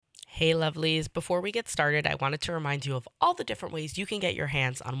Hey lovelies, before we get started, I wanted to remind you of all the different ways you can get your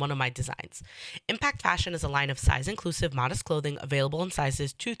hands on one of my designs. Impact Fashion is a line of size-inclusive, modest clothing available in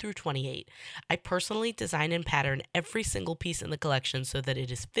sizes 2 through 28. I personally design and pattern every single piece in the collection so that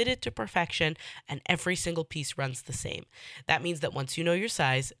it is fitted to perfection and every single piece runs the same. That means that once you know your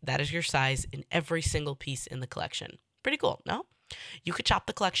size, that is your size in every single piece in the collection. Pretty cool, no? You could shop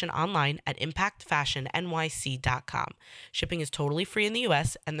the collection online at impactfashionnyc.com. Shipping is totally free in the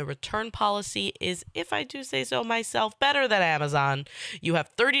US, and the return policy is, if I do say so myself, better than Amazon. You have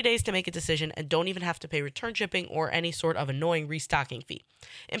 30 days to make a decision and don't even have to pay return shipping or any sort of annoying restocking fee.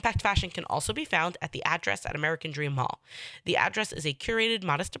 Impact Fashion can also be found at the address at American Dream Mall. The address is a curated,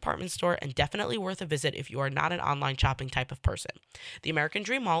 modest department store and definitely worth a visit if you are not an online shopping type of person. The American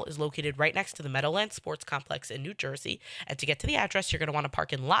Dream Mall is located right next to the Meadowlands Sports Complex in New Jersey, and to get to the address, you're going to want to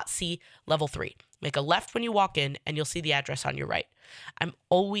park in Lot C, Level 3. Make a left when you walk in, and you'll see the address on your right. I'm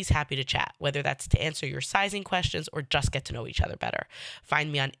always happy to chat, whether that's to answer your sizing questions or just get to know each other better.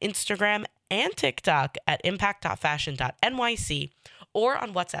 Find me on Instagram and TikTok at impact.fashion.nyc or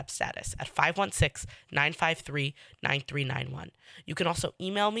on WhatsApp status at 516-953-9391. You can also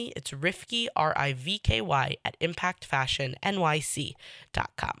email me. It's Rivky, R-I-V-K-Y, at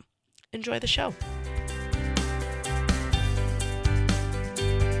impactfashionnyc.com. Enjoy the show.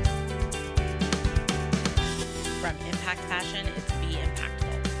 From Impact Fashion, it's Be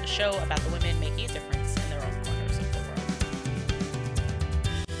Impactful, a show about the women making a difference in their own corners of the world.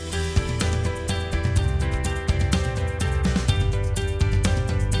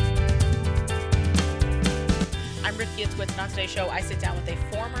 I'm Rivky It's on today's show, I sit down with a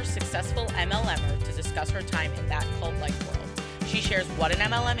former successful MLMer to discuss her time in that cult-like world. She shares what an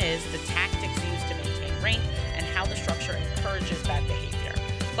MLM is, the tactics used to maintain rank, and how the structure encourages bad behavior.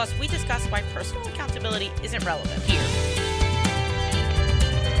 Plus, we discuss why personal accountability isn't relevant here.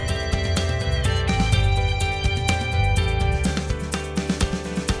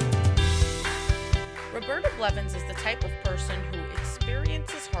 Roberta Blevins is the type of person who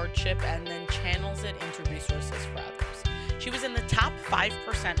experiences hardship and then channels it into resources for others. She was in the top 5%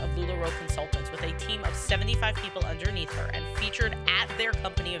 of LuLaRoe consultants with a team of 75 people underneath her and featured at their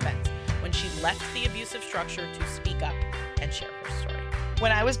company events when she left the abusive structure to speak up and share her story.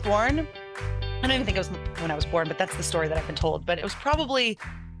 When I was born, I don't even think it was when I was born, but that's the story that I've been told. But it was probably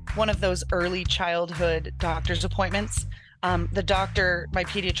one of those early childhood doctor's appointments. The doctor, my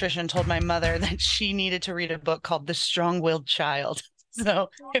pediatrician, told my mother that she needed to read a book called The Strong-Willed Child.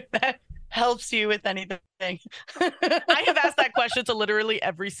 So if that helps you with anything. I have asked that question to literally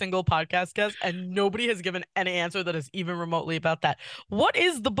every single podcast guest, and nobody has given any answer that is even remotely about that. What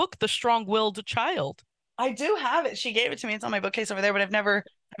is the book, The Strong-Willed Child? I do have it. She gave it to me. It's on my bookcase over there, but I've never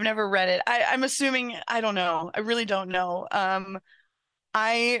read it. I'm assuming, I don't know. I really don't know.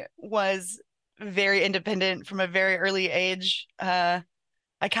 I was very independent from a very early age. I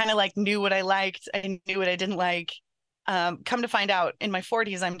kind of knew what I liked. I knew what I didn't like. Come to find out, in my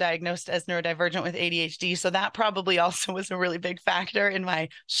 40s, I'm diagnosed as neurodivergent with ADHD. So that probably also was a really big factor in my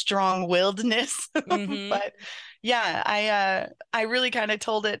strong-willedness. Mm-hmm. But yeah, I really kind of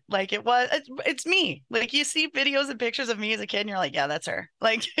told it like it was. It's me. Like, you see videos and pictures of me as a kid and you're like, yeah, that's her.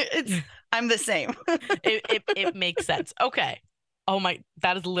 Like, I'm the same. It makes sense. Okay. Oh my,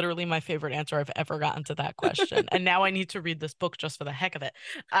 that is literally my favorite answer I've ever gotten to that question. And now I need to read this book just for the heck of it.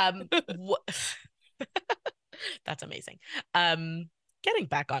 That's amazing. Getting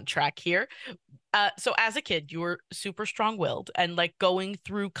back on track here. So as a kid, you were super strong-willed, and going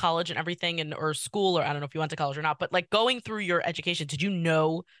through college and everything, or school, or I don't know if you went to college or not, but going through your education, did you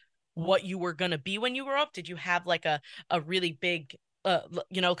know what you were going to be when you grew up? Did you have a really big,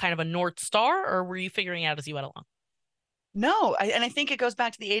 kind of a North Star, or were you figuring it out as you went along? No, and I think it goes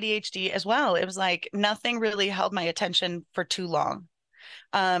back to the ADHD as well. It was like nothing really held my attention for too long.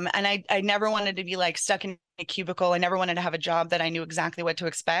 And I never wanted to be stuck in a cubicle. I never wanted to have a job that I knew exactly what to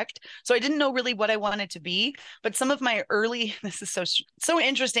expect. So I didn't know really what I wanted to be. But some of my early, this is so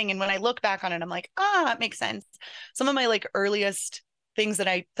interesting. And when I look back on it, I'm like, it makes sense. Some of my earliest things that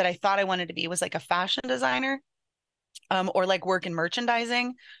I thought I wanted to be was a fashion designer, or work in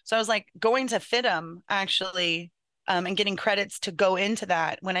merchandising. So I was going to FITM actually, and getting credits to go into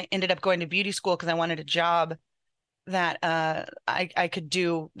that when I ended up going to beauty school because I wanted a job that I could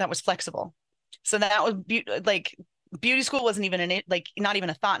do that was flexible. So that was beauty school wasn't even not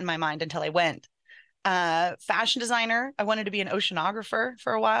even a thought in my mind until I went. Fashion designer. I wanted to be an oceanographer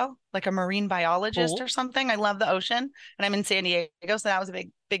for a while, like a marine biologist or something. I love the ocean, and I'm in San Diego, so that was a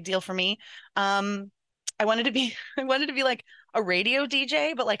big deal for me. I wanted to be a radio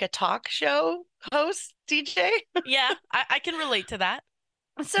DJ, but a talk show host DJ. Yeah, I can relate to that.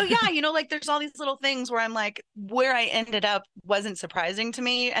 So yeah, like there's all these little things where I'm like, where I ended up wasn't surprising to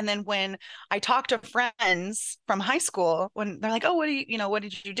me. And then when I talk to friends from high school, when they're like, oh, what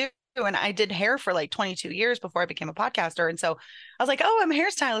did you do? And I did hair for like 22 years before I became a podcaster. And so I was like, oh, I'm a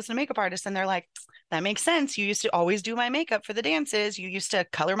hairstylist and a makeup artist. And they're like, that makes sense. You used to always do my makeup for the dances. You used to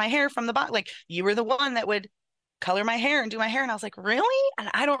color my hair from the bottom. Like you were the one that would color my hair and do my hair. And I was like, really? And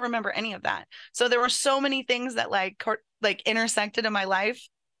I don't remember any of that. So there were so many things that like intersected in my life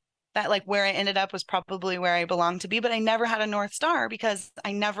that like where I ended up was probably where I belonged to be, but I never had a North Star because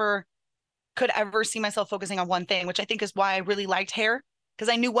I never could ever see myself focusing on one thing, which I think is why I really liked hair because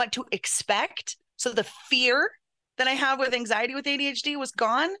I knew what to expect. So the fear that I have with anxiety with ADHD was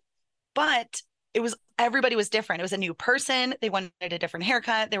gone, but everybody was different. It was a new person. They wanted a different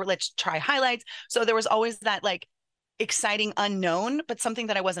haircut. They were, let's try highlights. So there was always that like exciting unknown, but something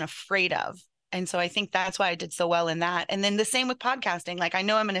that I wasn't afraid of. And so I think that's why I did so well in that. And then the same with podcasting. Like I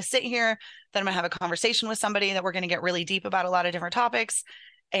know I'm going to sit here, that I'm going to have a conversation with somebody, that we're going to get really deep about a lot of different topics.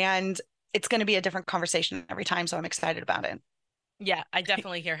 And it's going to be a different conversation every time. So I'm excited about it. Yeah, I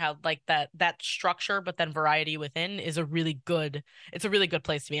definitely hear how like that structure, but then variety within is it's a really good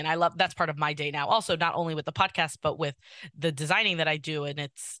place to be. And I love that's part of my day now. Also, not only with the podcast, but with the designing that I do. And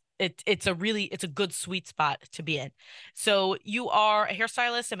it's a good sweet spot to be in. So you are a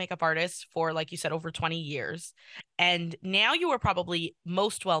hairstylist and makeup artist for, like you said, over 20 years. And now you are probably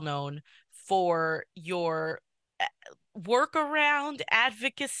most well known for your work around,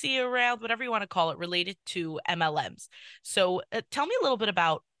 advocacy around, whatever you want to call it, related to MLMs. So tell me a little bit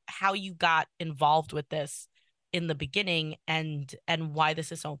about how you got involved with this in the beginning and why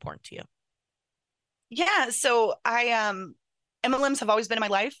this is so important to you. Yeah. So MLMs have always been in my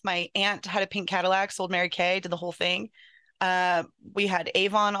life. My aunt had a pink Cadillac, sold Mary Kay, did the whole thing. We had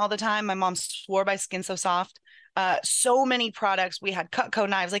Avon all the time. My mom swore by Skin So Soft. So many products. We had Cutco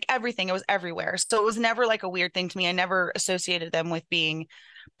knives, like everything. It was everywhere. So it was never like a weird thing to me. I never associated them with being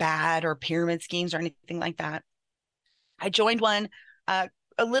bad or pyramid schemes or anything like that. I joined one uh,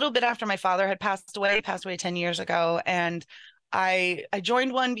 a little bit after my father had passed away 10 years ago. And I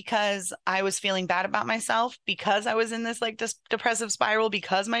joined one because I was feeling bad about myself because I was in this like depressive spiral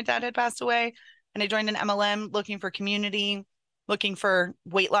because my dad had passed away. And I joined an MLM looking for community, looking for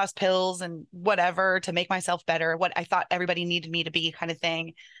weight loss pills and whatever to make myself better, what I thought everybody needed me to be, kind of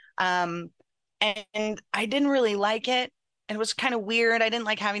thing. Um, and I didn't really like it. And it was kind of weird. I didn't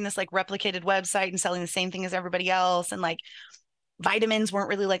like having this like replicated website and selling the same thing as everybody else. And like vitamins weren't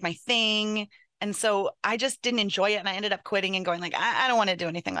really like my thing. And so I just didn't enjoy it. And I ended up quitting and going like, I don't want to do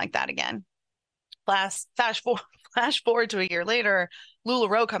anything like that again. Flash forward, flash forward to a year later,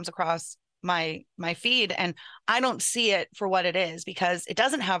 LuLaRoe comes across my feed, and I don't see it for what it is because it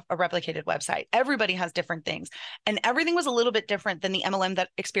doesn't have a replicated website. Everybody has different things, and everything was a little bit different than the MLM that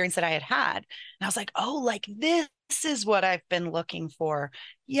experience that I had. And I was like, oh, like this is what I've been looking for.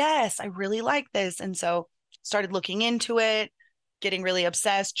 Yes, I really like this. And so started looking into it, getting really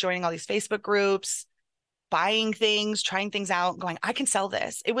obsessed, joining all these Facebook groups, buying things, trying things out, going, I can sell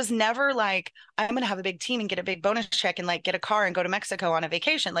this. It was never like, I'm going to have a big team and get a big bonus check and like get a car and go to Mexico on a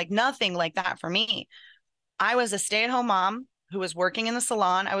vacation. Like nothing like that for me. I was a stay-at-home mom who was working in the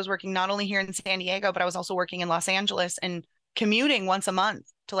salon. I was working not only here in San Diego, but I was also working in Los Angeles and commuting once a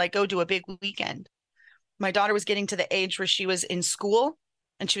month to like go do a big weekend. My daughter was getting to the age where she was in school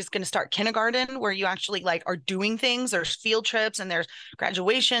and she was going to start kindergarten where you actually like are doing things. There's field trips and there's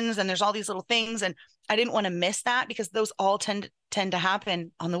graduations and there's all these little things. And I didn't want to miss that because those all tend to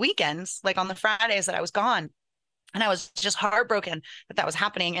happen on the weekends, like on the Fridays that I was gone. And I was just heartbroken that that was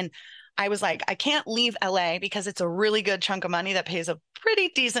happening. And I was like, I can't leave LA because it's a really good chunk of money that pays a pretty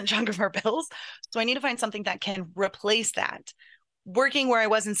decent chunk of our bills. So I need to find something that can replace that. Working where I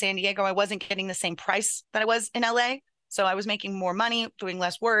was in San Diego, I wasn't getting the same price that I was in LA. So I was making more money, doing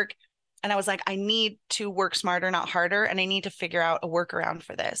less work. And I was like, I need to work smarter, not harder. And I need to figure out a workaround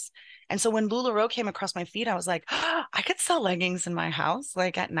for this. And so when LuLaRoe came across my feed, I was like, oh, I could sell leggings in my house,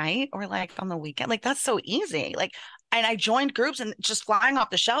 like at night or like on the weekend. Like that's so easy. Like, and I joined groups and just flying off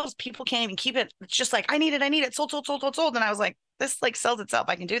the shelves. People can't even keep it. It's just like, I need it. Sold, sold, sold, sold, sold. And I was like, this like sells itself.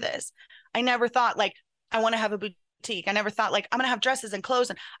 I can do this. I never thought like, I want to have a boutique. I never thought like, I'm going to have dresses and clothes.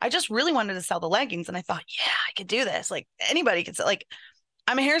 And I just really wanted to sell the leggings. And I thought, yeah, I could do this. Like anybody could sell, like,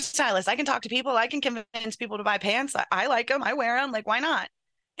 I'm a hairstylist. I can talk to people. I can convince people to buy pants. I like them. I wear them. Like, why not?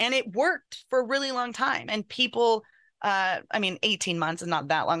 And it worked for a really long time. And people, I mean, 18 months is not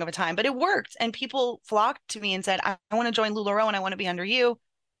that long of a time, but it worked. And people flocked to me and said, I want to join LuLaRoe and I want to be under you.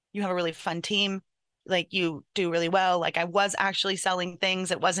 You have a really fun team. Like, you do really well. Like, I was actually selling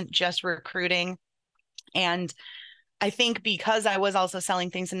things. It wasn't just recruiting. And I think because I was also selling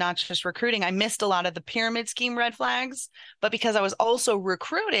things and not just recruiting, I missed a lot of the pyramid scheme red flags. But because I was also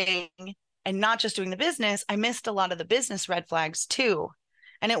recruiting and not just doing the business, I missed a lot of the business red flags too.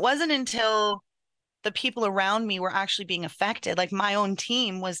 And it wasn't until the people around me were actually being affected, like my own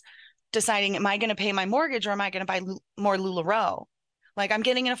team was deciding, am I going to pay my mortgage or am I going to buy more LuLaRoe? Like, I'm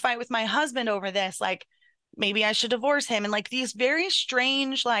getting in a fight with my husband over this. Like, maybe I should divorce him. And like these very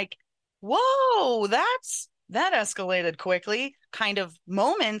strange, like, whoa, that escalated quickly kind of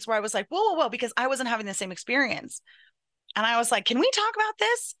moments where I was like, whoa, because I wasn't having the same experience. And I was like, can we talk about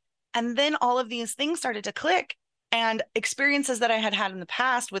this? And then all of these things started to click, and experiences that I had had in the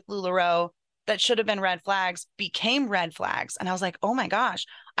past with LuLaRoe that should have been red flags became red flags. And I was like, oh my gosh,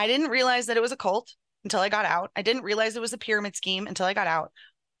 I didn't realize that it was a cult until I got out. I didn't realize it was a pyramid scheme until I got out.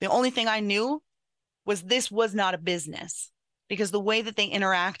 The only thing I knew was this was not a business, because the way that they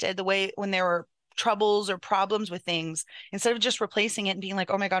interacted, the way when there were troubles or problems with things, instead of just replacing it and being like,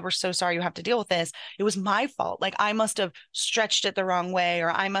 oh my God, we're so sorry you have to deal with this, it was my fault. Like, I must have stretched it the wrong way,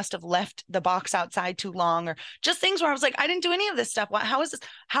 or I must have left the box outside too long, or just things where I was like, I didn't do any of this stuff. How is this?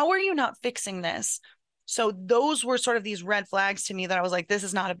 How are you not fixing this? So those were sort of these red flags to me that I was like, this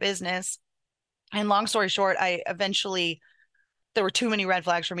is not a business. And long story short, I eventually, there were too many red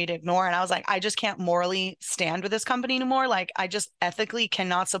flags for me to ignore. And I was like, I just can't morally stand with this company anymore. Like, I just ethically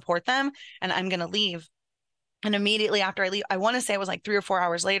cannot support them, and I'm going to leave. And immediately after I leave, I want to say it was like 3 or 4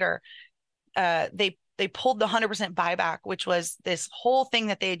 hours later, they pulled the 100% buyback, which was this whole thing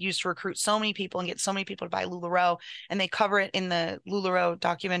that they had used to recruit so many people and get so many people to buy LuLaRoe. And they cover it in the LuLaRoe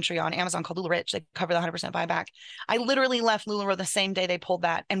documentary on Amazon called LuLaRich. They cover the 100% buyback. I literally left LuLaRoe the same day they pulled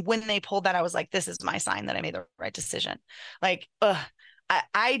that. And when they pulled that, I was like, this is my sign that I made the right decision. Like,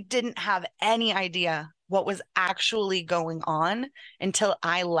 I didn't have any idea what was actually going on until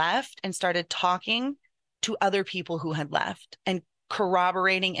I left and started talking to other people who had left and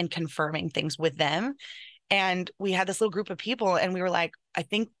corroborating and confirming things with them. And we had this little group of people, and we were like, I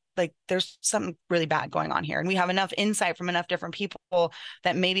think like there's something really bad going on here. And we have enough insight from enough different people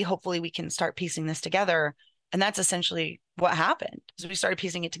that maybe hopefully we can start piecing this together. And that's essentially what happened. So we started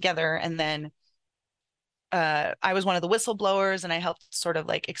piecing it together. And then I was one of the whistleblowers, and I helped sort of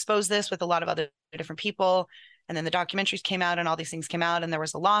like expose this with a lot of other different people. And then the documentaries came out and all these things came out, and there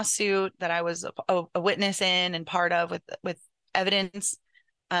was a lawsuit that I was a witness in and part of with evidence.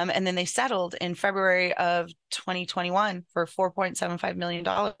 And then they settled in February of 2021 for $4.75 million.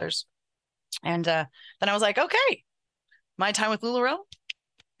 And then I was like, okay, my time with LuLaRoe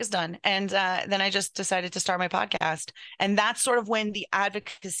is done. And then I just decided to start my podcast. And that's sort of when the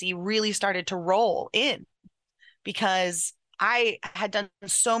advocacy really started to roll in, because I had done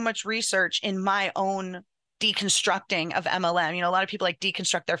so much research in my own deconstructing of MLM. You know, a lot of people like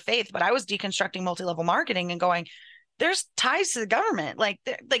deconstruct their faith, but I was deconstructing multi-level marketing and going, there's ties to the government. Like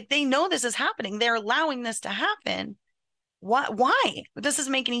they know this is happening. They're allowing this to happen. Why? It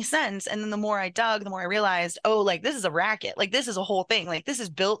doesn't make any sense. And then the more I dug, the more I realized, oh, like this is a racket. Like this is a whole thing. Like this is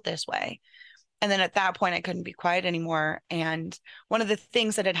built this way. And then at that point, I couldn't be quiet anymore. And one of the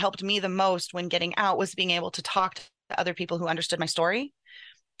things that had helped me the most when getting out was being able to talk to other people who understood my story.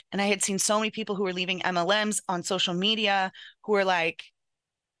 And I had seen so many people who were leaving MLMs on social media who were like,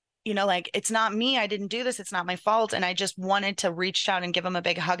 you know, like, it's not me. I didn't do this. It's not my fault. And I just wanted to reach out and give them a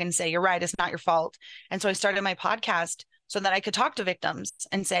big hug and say, you're right. It's not your fault. And so I started my podcast so that I could talk to victims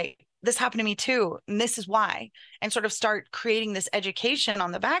and say, this happened to me too. And this is why, and sort of start creating this education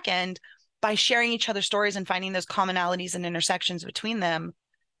on the back end by sharing each other's stories and finding those commonalities and intersections between them.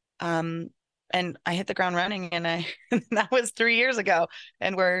 And I hit the ground running, and that was 3 years ago,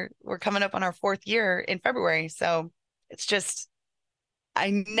 and we're coming up on our 4th year in February. So it's just,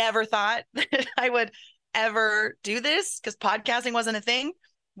 I never thought that I would ever do this, because podcasting wasn't a thing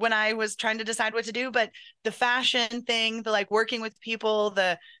when I was trying to decide what to do. But the fashion thing, the like working with people,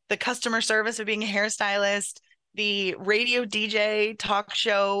 the customer service of being a hairstylist, the radio DJ, talk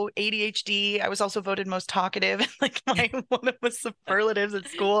show, ADHD. I was also voted most talkative, like one of the superlatives at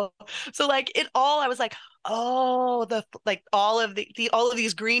school. So like it all, I was like, oh, all of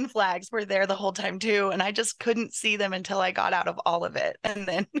these green flags were there the whole time too. And I just couldn't see them until I got out of all of it. And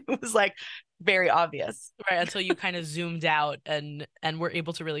then it was like very obvious. Right, until you kind of zoomed out and were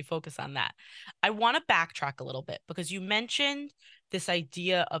able to really focus on that. I want to backtrack a little bit, because you mentioned this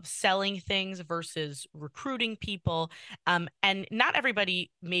idea of selling things versus recruiting people. And not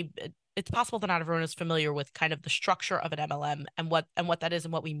everybody it's possible that not everyone is familiar with kind of the structure of an MLM and what that is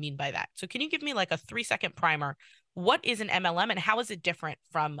and what we mean by that. So can you give me like a 3-second primer? What is an MLM and how is it different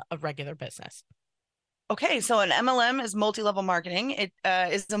from a regular business? Okay, so an MLM is multi-level marketing. It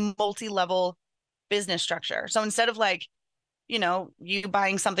is a multi-level business structure. So instead of like, you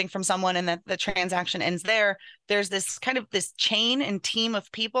buying something from someone and the transaction ends there, there's this kind of this chain and team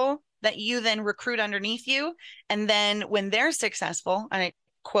of people that you then recruit underneath you. And then when they're successful, and I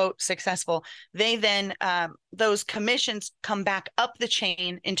quote successful, they then, those commissions come back up the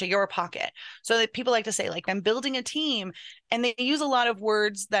chain into your pocket. So that people like to say, like, I'm building a team. And they use a lot of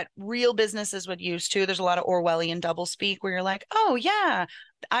words that real businesses would use too. There's a lot of Orwellian doublespeak where you're like, oh, yeah,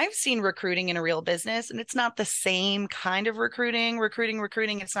 I've seen recruiting in a real business, and it's not the same kind of recruiting.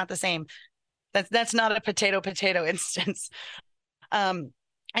 It's not the same. That's not a potato instance.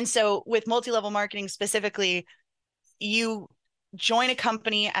 And so with multi-level marketing specifically, you join a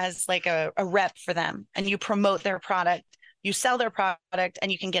company as like a rep for them, and you promote their product, you sell their product,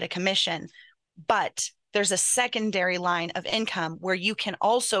 and you can get a commission. But there's a secondary line of income where you can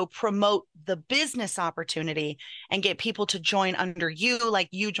also promote the business opportunity and get people to join under you, like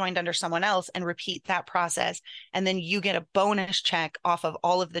you joined under someone else, and repeat that process. And then you get a bonus check off of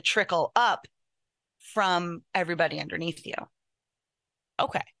all of the trickle up from everybody underneath you.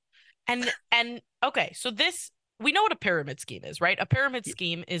 Okay. And okay, so this, we know what a pyramid scheme is, right? A pyramid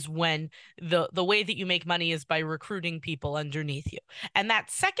scheme is when the way that you make money is by recruiting people underneath you. And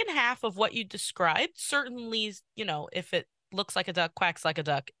that second half of what you described certainly, if it looks like a duck, quacks like a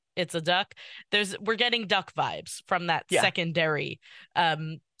duck, it's a duck. We're getting duck vibes from that secondary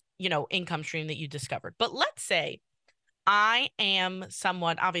income stream that you discovered. But let's say I am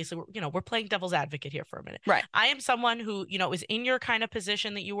someone, obviously, we're playing devil's advocate here for a minute. Right. I am someone who, is in your kind of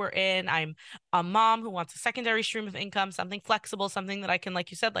position that you were in. I'm a mom who wants a secondary stream of income, something flexible, something that I can,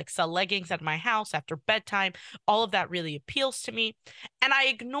 like you said, like sell leggings at my house after bedtime. All of that really appeals to me. And I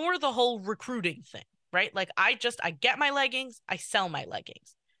ignore the whole recruiting thing, right? Like I get my leggings, I sell my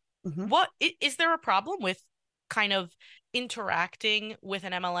leggings. Mm-hmm. What is there a problem with kind of interacting with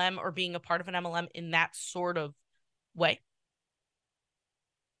an MLM or being a part of an MLM in that sort of way?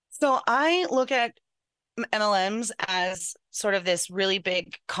 So I look at MLMs as sort of this really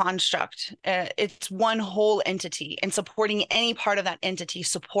big construct. It's one whole entity, and supporting any part of that entity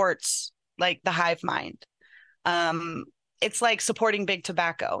supports like the hive mind. It's like supporting big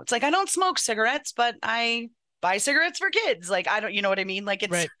tobacco. It's like, I don't smoke cigarettes, but I buy cigarettes for kids. Like, I don't, you know what I mean? Like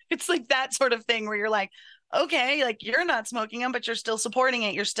it's like that sort of thing where you're like, okay, like you're not smoking them, but you're still supporting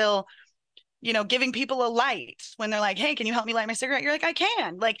it. You're still, giving people a light when they're like, hey, can you help me light my cigarette? You're like, I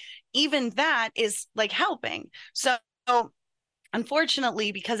can. Like, even that is like helping. So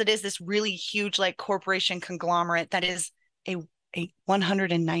unfortunately, because it is this really huge, like corporation conglomerate that is a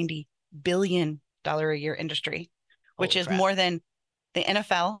 $190 billion a year industry, which is more than the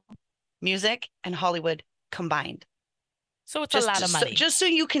NFL, music, and Hollywood combined. So it's a lot of money. Just so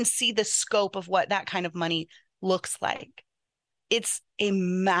you can see the scope of what that kind of money looks like. It's a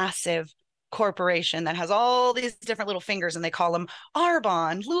massive corporation that has all these different little fingers, and they call them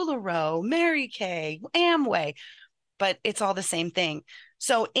Arbonne, LuLaRoe, Mary Kay, Amway, but it's all the same thing.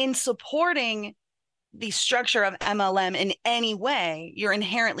 So in supporting the structure of MLM in any way, you're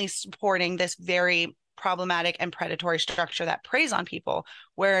inherently supporting this very problematic and predatory structure that preys on people,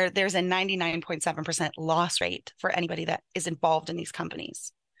 where there's a 99.7% loss rate for anybody that is involved in these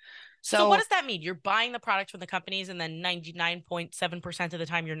companies. So what does that mean? You're buying the product from the companies, and then 99.7% of the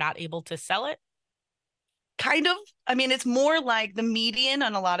time you're not able to sell it? Kind of. I mean, it's more like the median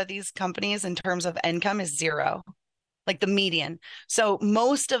on a lot of these companies in terms of income is zero, like the median. So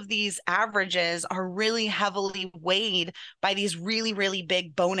most of these averages are really heavily weighed by these really, really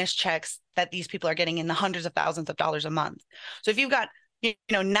big bonus checks that these people are getting in the hundreds of thousands of dollars a month. So if you've got,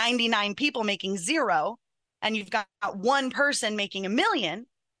 99 people making zero, and you've got one person making $1 million,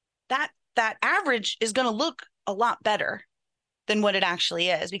 that average is going to look a lot better than what it actually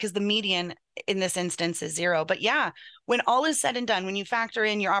is, because the median in this instance is zero. But yeah, when all is said and done, when you factor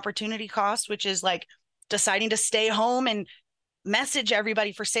in your opportunity cost, which is like deciding to stay home and message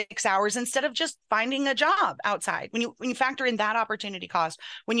everybody for 6 hours instead of just finding a job outside, when you factor in that opportunity cost,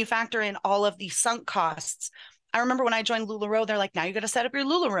 when you factor in all of the sunk costs. I remember when I joined LuLaRoe, they're like, now you got to set up your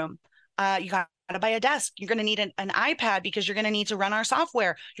Lula room. You got to buy a desk. You're going to need an iPad because you're going to need to run our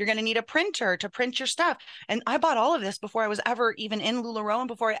software. You're going to need a printer to print your stuff. And I bought all of this before I was ever even in LuLaRoe, and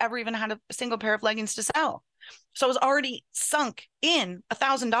before I ever even had a single pair of leggings to sell. So I was already sunk in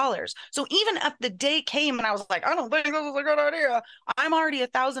 $1,000. So even if the day came and I was like, I don't think this is a good idea, I'm already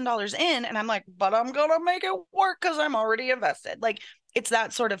 $1,000 in, and I'm like, but I'm going to make it work because I'm already invested. Like, it's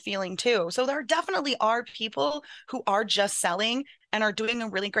that sort of feeling too. So there definitely are people who are just selling and are doing a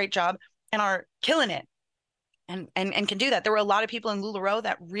really great job and are killing it and can do that. There were a lot of people in LuLaRoe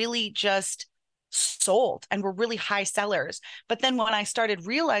that really just sold and were really high sellers. But then when I started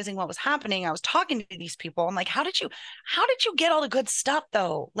realizing what was happening, I was talking to these people. I'm like, how did you get all the good stuff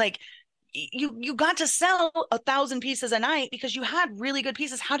though? Like you got to sell 1,000 pieces a night because you had really good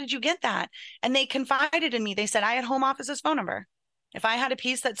pieces. How did you get that? And they confided in me. They said, I had home office's phone number. If I had a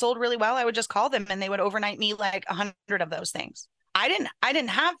piece that sold really well, I would just call them and they would overnight me like 100 of those things. I didn't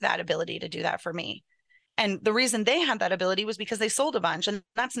have that ability to do that for me. And the reason they had that ability was because they sold a bunch. And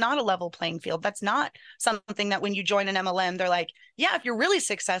that's not a level playing field. That's not something that when you join an MLM, they're like, yeah, if you're really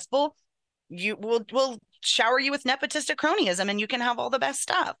successful, we'll shower you with nepotistic cronyism and you can have all the best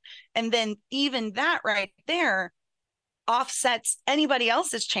stuff. And then even that right there offsets anybody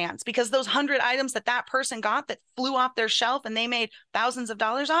else's chance, because those 100 items that person got that flew off their shelf and they made thousands of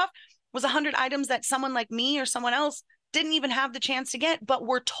dollars off was 100 items that someone like me or someone else didn't even have the chance to get, but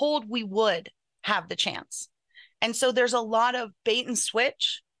were told we would have the chance. And so there's a lot of bait and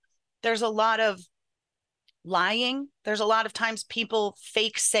switch. There's a lot of lying. There's a lot of times people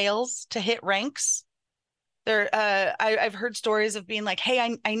fake sales to hit ranks. I've heard stories of being like,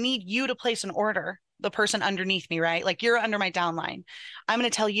 hey, I need you to place an order. The person underneath me, right? Like, you're under my downline. I'm going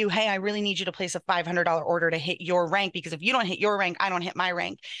to tell you, hey, I really need you to place a $500 order to hit your rank, because if you don't hit your rank, I don't hit my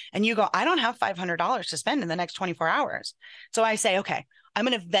rank. And you go, I don't have $500 to spend in the next 24 hours. So I say, okay, I'm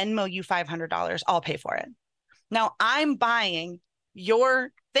going to Venmo you $500. I'll pay for it. Now I'm buying your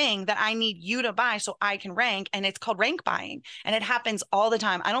thing that I need you to buy so I can rank. And it's called rank buying. And it happens all the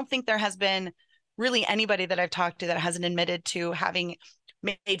time. I don't think there has been really anybody that I've talked to that hasn't admitted to having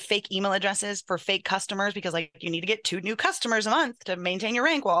made fake email addresses for fake customers, because like, you need to get 2 new customers a month to maintain your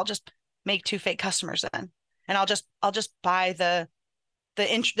rank. Well, I'll just make 2 fake customers then. And I'll just buy the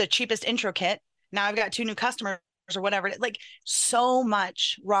cheapest intro kit. Now I've got 2 new customers or whatever. Like, so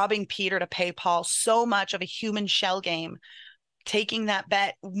much robbing Peter to pay Paul, so much of a human shell game, taking that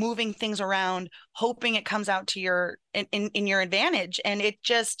bet, moving things around, hoping it comes out to your in your advantage. And it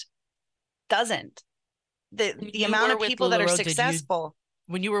just doesn't. The amount of people that are successful.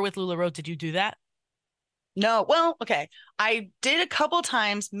 When you were with LuLaRoe, did you do that? No. Well, okay. I did a couple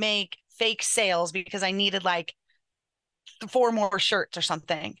times make fake sales because I needed like 4 more shirts or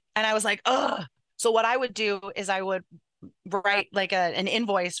something. And I was like, ugh. So what I would do is I would write like an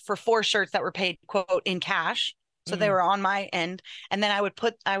invoice for 4 shirts that were paid, quote, in cash. So they were on my end. And then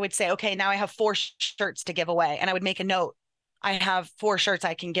I would say, okay, now I have 4 shirts to give away. And I would make a note. I have 4 shirts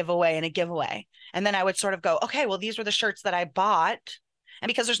I can give away in a giveaway. And then I would sort of go, okay, well, these were the shirts that I bought. And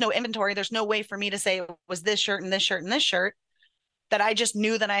because there's no inventory, there's no way for me to say it was this shirt and this shirt and this shirt, that I just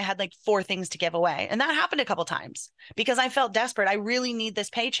knew that I had like 4 things to give away. And that happened a couple times because I felt desperate. I really need this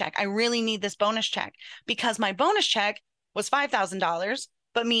paycheck. I really need this bonus check, because my bonus check was $5,000,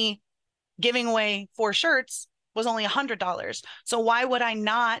 but me giving away 4 shirts was only $100. So why would I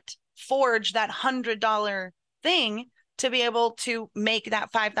not forge that $100 thing to be able to make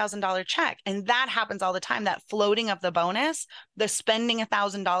that $5,000 check? And that happens all the time. That floating of the bonus, the spending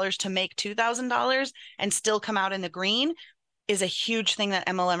 $1,000 to make $2,000 and still come out in the green, is a huge thing that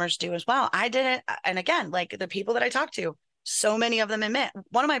MLMers do as well. I did it. And again, like the people that I talk to, so many of them admit.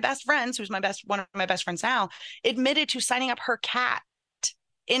 One of my best friends, who's one of my best friends now, admitted to signing up her cat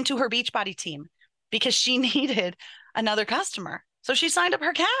into her Beachbody team because she needed another customer. So she signed up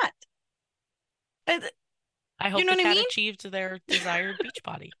her cat. I hope the cat achieved their desired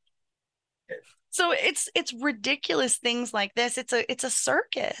Beachbody. So it's ridiculous things like this. It's a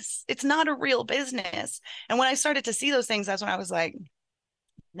circus. It's not a real business. And when I started to see those things, that's when I was like,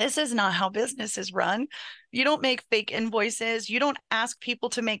 this is not how business is run. You don't make fake invoices. You don't ask people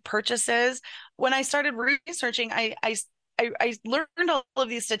to make purchases. When I started researching, I learned all of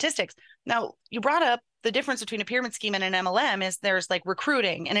these statistics. Now, you brought up the difference between a pyramid scheme and an MLM is there's like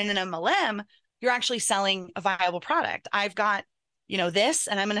recruiting. And in an MLM, you're actually selling a viable product. I've got, this,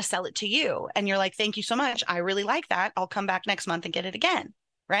 and I'm going to sell it to you. And you're like, thank you so much. I really like that. I'll come back next month and get it again.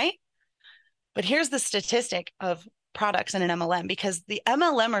 Right. But here's the statistic of products in an MLM, because the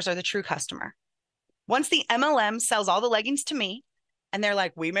MLMers are the true customer. Once the MLM sells all the leggings to me and they're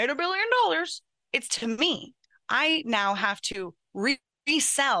like, we made $1 billion, it's to me. I now have to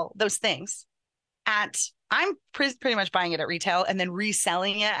resell those things I'm pretty much buying it at retail and then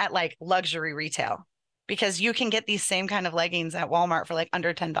reselling it at like luxury retail, because you can get these same kind of leggings at Walmart for like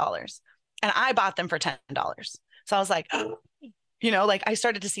under $10. And I bought them for $10. So I was like, like I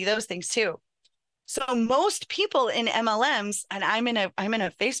started to see those things too. So most people in MLMs, and I'm in a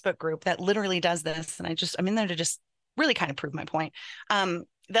Facebook group that literally does this, and I'm in there to just really kind of prove my point.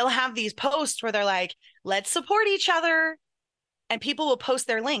 They'll have these posts where they're like, let's support each other. And people will post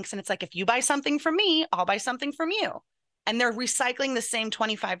their links. And it's like, if you buy something from me, I'll buy something from you. And they're recycling the same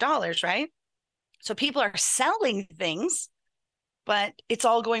 $25, right? So people are selling things, but it's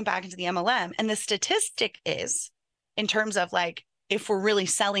all going back into the MLM. And the statistic is, in terms of like, if we're really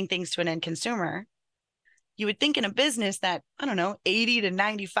selling things to an end consumer, you would think in a business that, I don't know, 80 to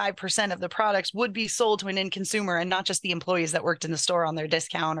 95% of the products would be sold to an end consumer and not just the employees that worked in the store on their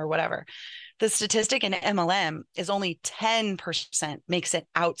discount or whatever. The statistic in MLM is only 10% makes it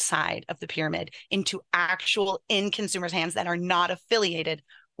outside of the pyramid into actual end consumers' hands that are not affiliated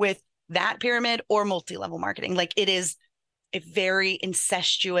with that pyramid or multi-level marketing. Like it is a very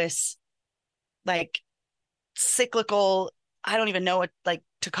incestuous, like cyclical, I don't even know what like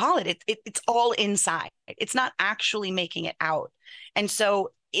to call it. It's all inside. It's not actually making it out. And so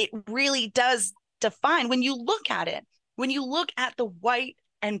it really does define when you look at it, when you look at the white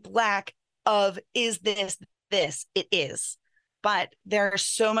and black of is this, it is. But there's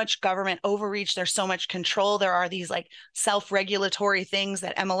so much government overreach. There's so much control. There are these like self-regulatory things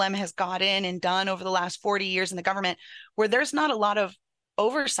that MLM has got in and done over the last 40 years in the government where there's not a lot of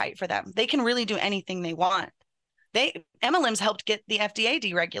oversight for them. They can really do anything they want. MLMs helped get the FDA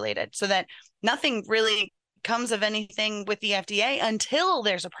deregulated so that nothing really comes of anything with the FDA until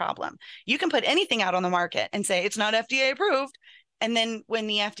there's a problem. You can put anything out on the market and say it's not FDA approved. And then when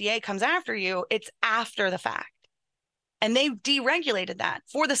the FDA comes after you, it's after the fact. And they've deregulated that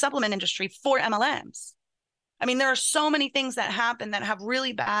for the supplement industry for MLMs. I mean, there are so many things that happen that have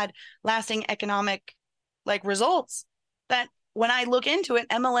really bad lasting economic like results that when I look into it,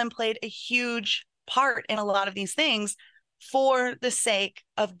 MLM played a huge part in a lot of these things for the sake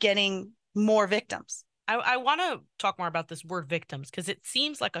of getting more victims. I want to talk more about this word victims because it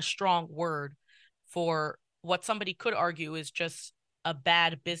seems like a strong word for what somebody could argue is just a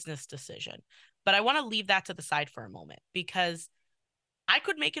bad business decision. But I want to leave that to the side for a moment because I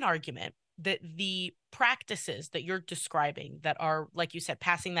could make an argument that the practices that you're describing that are, like you said,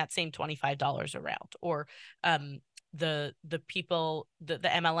 passing that same $25 around, or the people, the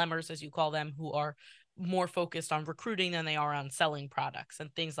MLMers, as you call them, who are more focused on recruiting than they are on selling products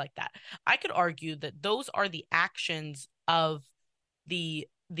and things like that. I could argue that those are the actions of the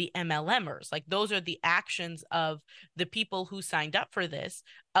MLMers. Like those are the actions of the people who signed up for this.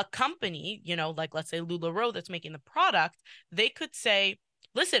 A company, you know, like let's say LuLaRoe that's making the product, they could say,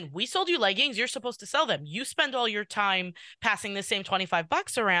 listen, we sold you leggings, you're supposed to sell them. You spend all your time passing the same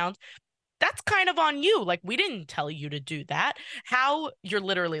 $25 around. That's kind of on you. Like we didn't tell you to do that. How You're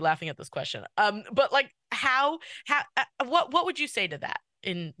literally laughing at this question. But like how what would you say to that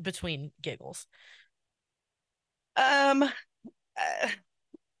in between giggles? Uh,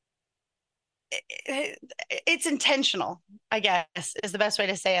 it's intentional, I guess, is the best way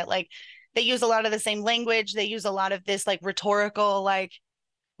to say it. Like they use a lot of the same language. They use a lot of this like rhetorical, like,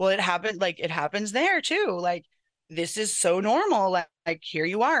 well, it happened, like it happens there too. Like this is so normal. Like here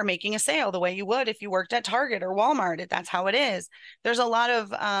you are making a sale the way you would if you worked at Target or Walmart. That's how it is. There's a lot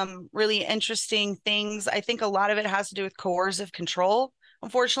of really interesting things. I think a lot of it has to do with coercive control,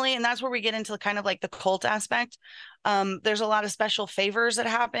 unfortunately, and that's where we get into kind of like the cult aspect. There's a lot of special favors that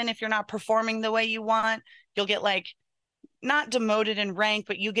happen if you're not performing the way you want. You'll get like not demoted in rank,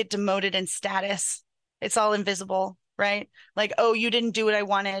 but you get demoted in status. It's all invisible, right? Like, oh, you didn't do what I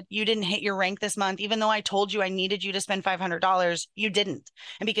wanted. You didn't hit your rank this month. Even though I told you I needed you to spend $500, you didn't.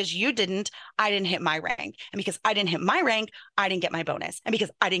 And because you didn't, I didn't hit my rank. And because I didn't hit my rank, I didn't get my bonus. And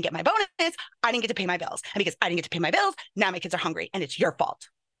because I didn't get my bonus, I didn't get to pay my bills. And because I didn't get to pay my bills, now my kids are hungry and it's your fault.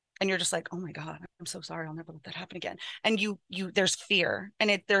 And you're just like, oh my God, I'm so sorry. I'll never let that happen again. And there's fear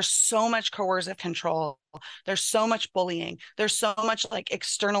and there's so much coercive control. There's so much bullying. There's so much like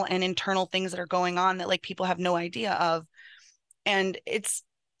external and internal things that are going on that like people have no idea of. And it's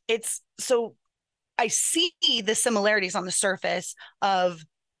so I see the similarities on the surface of,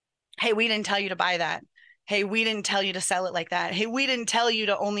 hey, we didn't tell you to buy that. Hey, we didn't tell you to sell it like that. Hey, we didn't tell you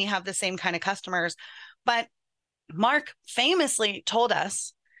to only have the same kind of customers. But Mark famously told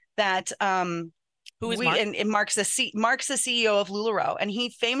us that Who is Mark? and Mark's the CEO of LuLaRoe, and he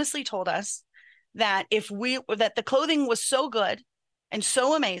famously told us that that the clothing was so good and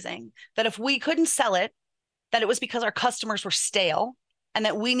so amazing that if we couldn't sell it, that it was because our customers were stale and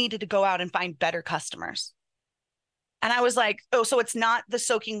that we needed to go out and find better customers. And I was like, oh, so it's not the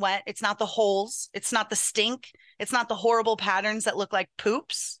soaking wet, it's not the holes, it's not the stink, it's not the horrible patterns that look like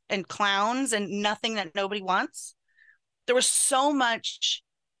poops and clowns and nothing that nobody wants. There was so much.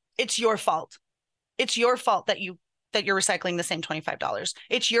 It's your fault. It's your fault that you're recycling the same $25.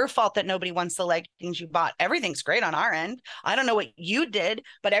 It's your fault that nobody wants the leggings you bought. Everything's great on our end. I don't know what you did,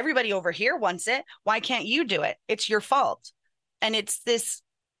 but everybody over here wants it. Why can't you do it? It's your fault. And it's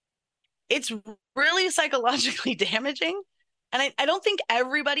really psychologically damaging. And I don't think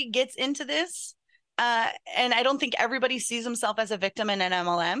everybody gets into this And I don't think everybody sees himself as a victim in an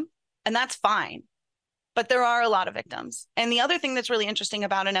MLM, and that's fine. But there are a lot of victims. And the other thing that's really interesting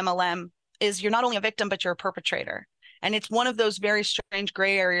about an MLM is you're not only a victim, but you're a perpetrator. And it's one of those very strange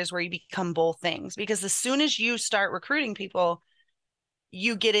gray areas where you become both things. Because as soon as you start recruiting people,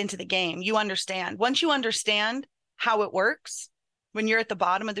 you get into the game. You understand. Once you understand how it works, when you're at the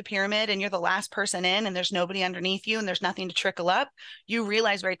bottom of the pyramid and you're the last person in and there's nobody underneath you and there's nothing to trickle up, you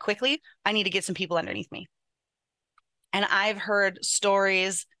realize very quickly, I need to get some people underneath me. And I've heard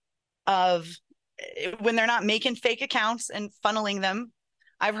stories of when they're not making fake accounts and funneling them.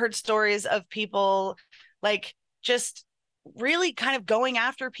 I've heard stories of people like just really kind of going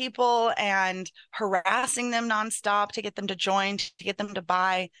after people and harassing them nonstop to get them to join, to get them to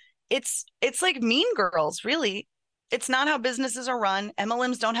buy. It's like Mean Girls, really. It's not how businesses are run.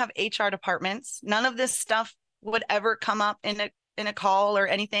 MLMs don't have HR departments. None of this stuff would ever come up in a call or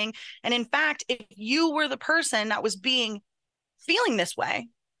anything. And in fact, if you were the person that was feeling this way,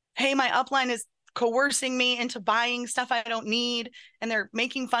 hey, my upline is coercing me into buying stuff I don't need, and they're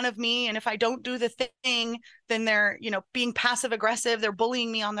making fun of me, and if I don't do the thing, then they're, being passive aggressive, they're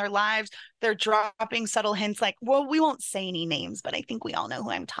bullying me on their lives, they're dropping subtle hints like, well, we won't say any names, but I think we all know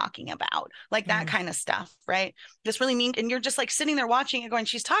who I'm talking about, like that kind of stuff, right? Just really mean. And you're just like sitting there watching it going,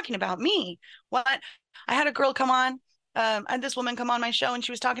 she's talking about me. What? I had a girl come on, I had this woman come on my show, and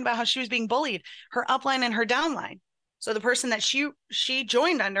she was talking about how she was being bullied, her upline and her downline. So the person that she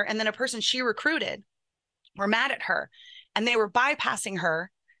joined under and then a person she recruited were mad at her, and they were bypassing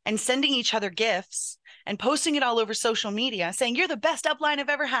her and sending each other gifts and posting it all over social media saying, you're the best upline I've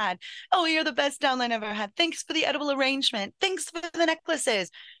ever had. Oh, you're the best downline I've ever had. Thanks for the edible arrangement. Thanks for the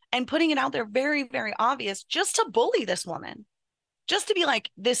necklaces. And putting it out there very, very obvious just to bully this woman, just to be like,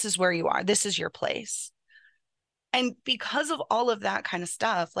 this is where you are. This is your place. And because of all of that kind of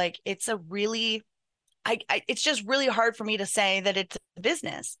stuff, like it's a really it's just really hard for me to say that it's a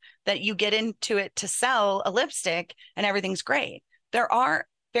business, that you get into it to sell a lipstick and everything's great. There are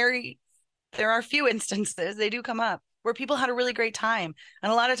few instances, they do come up, where people had a really great time.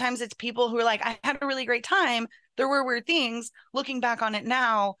 And a lot of times it's people who are like, I had a really great time. There were weird things. Looking back on it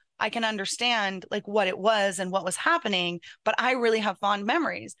now, I can understand like what it was and what was happening, but I really have fond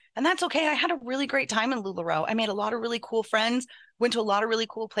memories. And that's okay. I had a really great time in LuLaRoe. I made a lot of really cool friends, went to a lot of really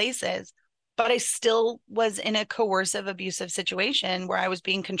cool places, but I still was in a coercive, abusive situation where I was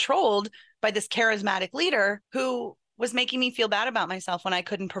being controlled by this charismatic leader who was making me feel bad about myself when I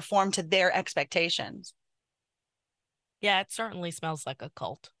couldn't perform to their expectations. Yeah, it certainly smells like a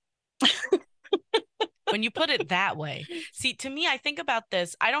cult. When you put it that way. See, to me, I think about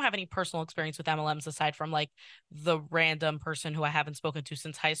this. I don't have any personal experience with MLMs aside from like the random person who I haven't spoken to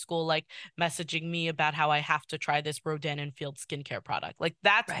since high school, like messaging me about how I have to try this Rodan and Field skincare product. Like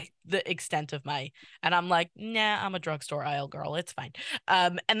that's right. the extent of and I'm like, nah, I'm a drugstore aisle girl. It's fine.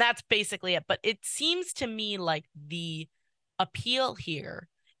 And that's basically it. But it seems to me like the appeal here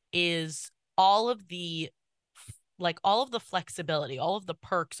is all of the flexibility, all of the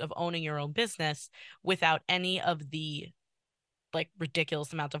perks of owning your own business without any of the like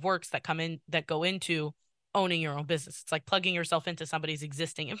ridiculous amount of works that go into owning your own business. It's like plugging yourself into somebody's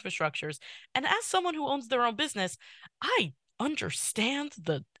existing infrastructures. And as someone who owns their own business, I understand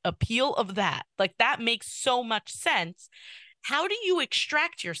the appeal of that. Like that makes so much sense. How do you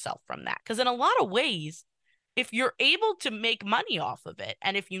extract yourself from that? Because in a lot of ways, if you're able to make money off of it,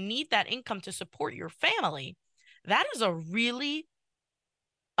 and if you need that income to support your family, that is a really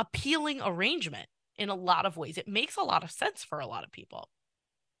appealing arrangement in a lot of ways. It makes a lot of sense for a lot of people.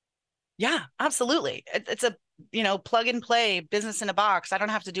 Yeah, absolutely. It's a, plug and play business in a box. I don't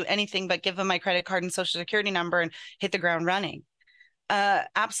have to do anything but give them my credit card and social security number and hit the ground running.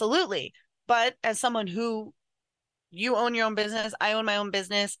 Absolutely. But as someone who, you own your own business, I own my own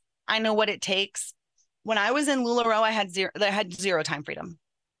business, I know what it takes. When I was in LuLaRoe, I had zero time freedom.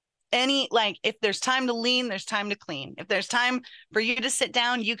 If there's time to lean, there's time to clean. If there's time for you to sit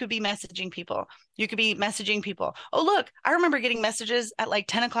down, you could be messaging people. Oh, look, I remember getting messages at like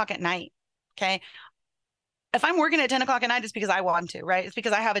 10 o'clock at night. Okay. If I'm working at 10 o'clock at night, it's because I want to, right? It's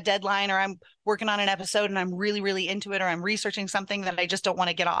because I have a deadline or I'm working on an episode and I'm really, really into it, or I'm researching something that I just don't want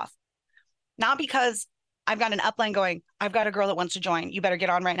to get off. Not because I've got an upline going, I've got a girl that wants to join. You better get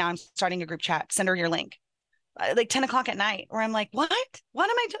on right now. I'm starting a group chat. Send her your link. Like 10 o'clock at night, where I'm like, what am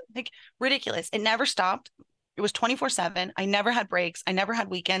I doing? Like, ridiculous. It never stopped. It was 24/7. I never had breaks. I never had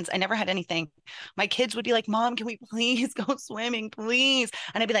weekends. I never had anything. My kids would be like, Mom, can we please go swimming, please?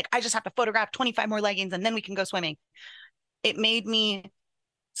 And I'd be like, I just have to photograph 25 more leggings and then we can go swimming. It made me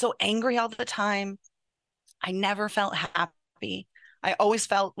so angry all the time. I never felt happy. I always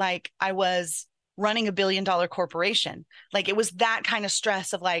felt like I was running $1 billion corporation. Like it was that kind of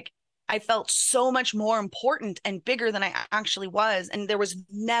stress of like, I felt so much more important and bigger than I actually was. And there was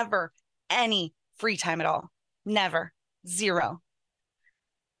never any free time at all. Never. Zero.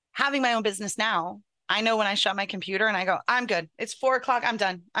 Having my own business now, I know when I shut my computer and I go, I'm good. It's 4 o'clock. I'm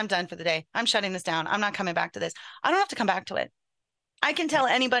done. I'm done for the day. I'm shutting this down. I'm not coming back to this. I don't have to come back to it. I can tell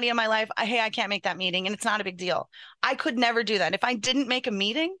anybody in my life, hey, I can't make that meeting. And it's not a big deal. I could never do that. If I didn't make a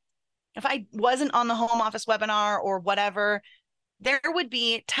meeting, if I wasn't on the home office webinar or whatever, there would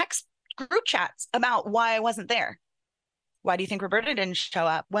be text group chats about why I wasn't there. Why do you think Roberta didn't show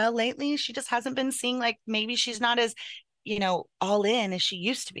up? Well, lately she just hasn't been seeing, like, maybe she's not as, all in as she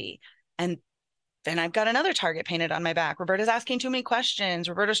used to be. And then I've got another target painted on my back. Roberta's asking too many questions.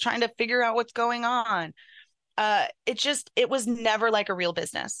 Roberta's trying to figure out what's going on. It was never like a real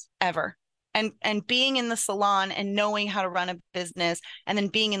business ever. And being in the salon and knowing how to run a business and then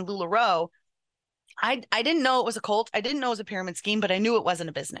being in LuLaRoe, I didn't know it was a cult. I didn't know it was a pyramid scheme, but I knew it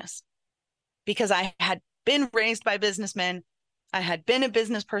wasn't a business because I had been raised by businessmen. I had been a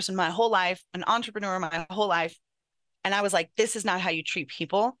business person my whole life, an entrepreneur my whole life. And I was like, this is not how you treat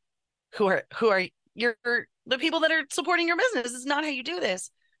people who are the people that are supporting your business. This is not how you do this.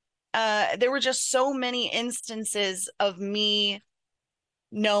 There were just so many instances of me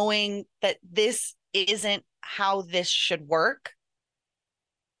knowing that this isn't how this should work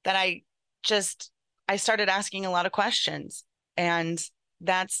that I started asking a lot of questions, and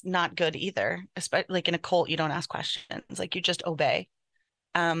that's not good either. Especially like in a cult, you don't ask questions, like you just obey.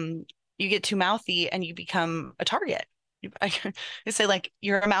 You get too mouthy and you become a target. I say like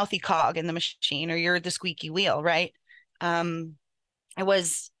you're a mouthy cog in the machine or you're the squeaky wheel, right? It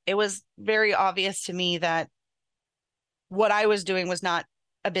was very obvious to me that what I was doing was not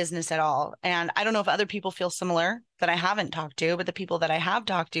a business at all. And I don't know if other people feel similar that I haven't talked to, but the people that I have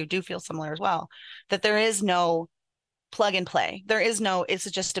talked to do feel similar as well, that there is no plug and play. There is no, it's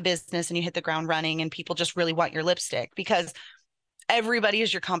just a business and you hit the ground running and people just really want your lipstick because everybody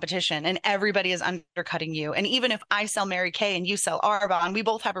is your competition and everybody is undercutting you. And even if I sell Mary Kay and you sell Arbonne, we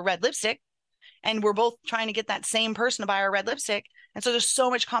both have a red lipstick and we're both trying to get that same person to buy our red lipstick. And so there's so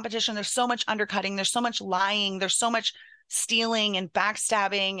much competition. There's so much undercutting. There's so much lying. There's so much stealing and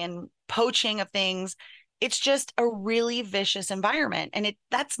backstabbing and poaching of things. It's just a really vicious environment. And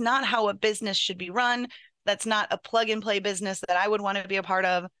that's not how a business should be run. That's not a plug and play business that I would want to be a part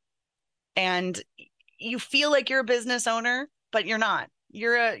of. And you feel like you're a business owner, but you're not.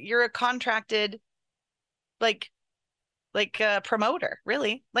 You're a contracted like a promoter,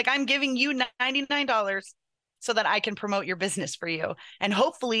 really. Like I'm giving you $99 so that I can promote your business for you. And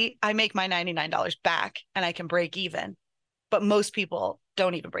hopefully I make my $99 back and I can break even. But most people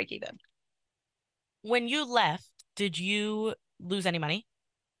don't even break even. When you left, did you lose any money?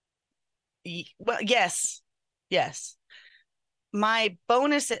 Well, yes. My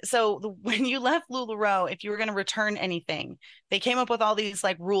bonus. So when you left LuLaRoe, if you were going to return anything, they came up with all these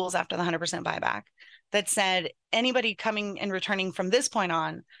like rules after the 100% buyback that said anybody coming and returning from this point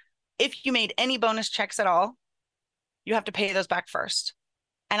on, if you made any bonus checks at all, you have to pay those back first.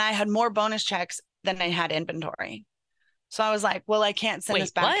 And I had more bonus checks than I had inventory. So I was like, well, I can't send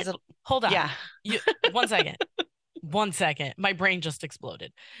this back. What? Hold on. Yeah. 1 second. 1 second. My brain just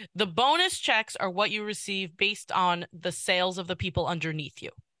exploded. The bonus checks are what you receive based on the sales of the people underneath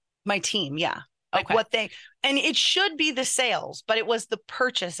you. My team. Yeah. Like okay. And it should be the sales, but it was the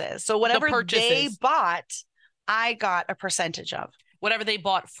purchases. So whatever they bought, I got a percentage of. Whatever they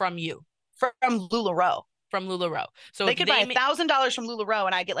bought from you. From LuLaRoe. From LuLaRoe. So they could buy $1,000 from LuLaRoe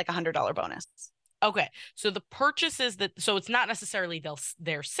and I get like $100 bonus. Okay. So the purchases so it's not necessarily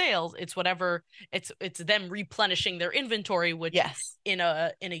their sales, it's whatever it's them replenishing their inventory, which yes. in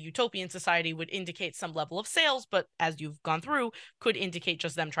a utopian society would indicate some level of sales, but as you've gone through, could indicate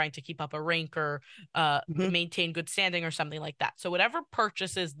just them trying to keep up a rank or maintain good standing or something like that. So whatever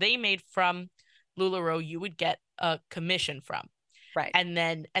purchases they made from LuLaRoe, you would get a commission from. Right.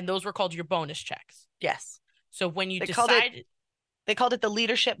 And those were called your bonus checks. Yes. So when you they called it the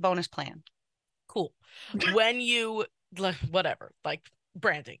leadership bonus plan. Cool. When you whatever, like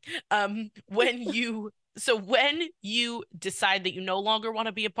branding. When you decide that you no longer want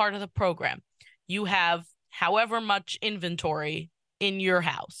to be a part of the program, you have however much inventory in your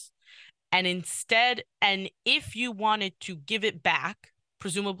house. And if you wanted to give it back,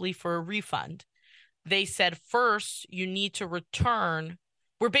 presumably for a refund, they said first you need to return.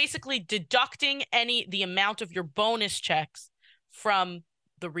 We're basically deducting the amount of your bonus checks from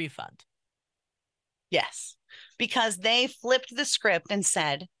the refund. Yes, because they flipped the script and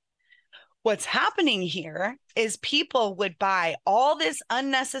said, What's happening here is people would buy all this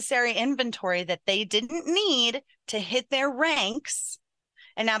unnecessary inventory that they didn't need to hit their ranks.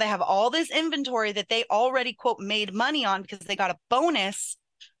 And now they have all this inventory that they already, quote, made money on because they got a bonus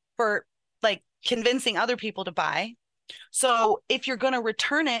for like convincing other people to buy. So if you're going to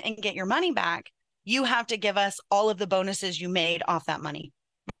return it and get your money back, you have to give us all of the bonuses you made off that money,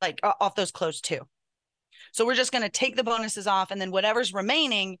 like off those clothes too. So we're just going to take the bonuses off, and then whatever's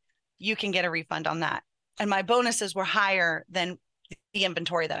remaining, you can get a refund on that. And my bonuses were higher than the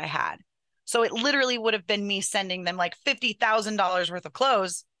inventory that I had. So it literally would have been me sending them like $50,000 worth of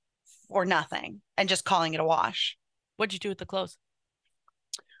clothes for nothing and just calling it a wash. What'd you do with the clothes?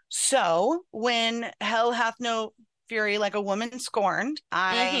 So when hell hath no fury like a woman scorned,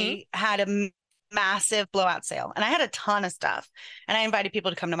 I had a massive blowout sale, and I had a ton of stuff, and I invited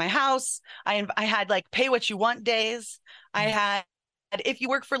people to come to my house. I had like pay what you want days. I had, if you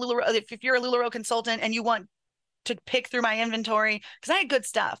work for LuLaRoe, if you're a LuLaRoe consultant and you want to pick through my inventory, because I had good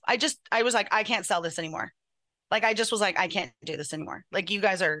stuff. I was like, I can't sell this anymore. Like, I just was like, I can't do this anymore. Like, you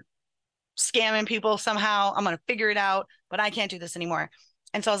guys are scamming people somehow. I'm going to figure it out, but I can't do this anymore.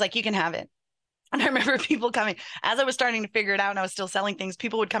 And so I was like, you can have it. And I remember people coming as I was starting to figure it out and I was still selling things.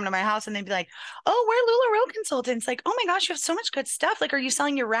 People would come to my house and they'd be like, oh, we're LuLaRoe consultants. Like, oh my gosh, you have so much good stuff. Like, are you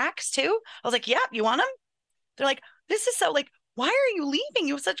selling your racks too? I was like, yeah, you want them? They're like, this is so like, why are you leaving?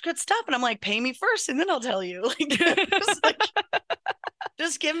 You have such good stuff. And I'm like, pay me first and then I'll tell you. Like,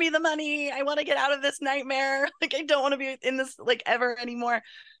 just give me the money. I want to get out of this nightmare. Like, I don't want to be in this like ever anymore.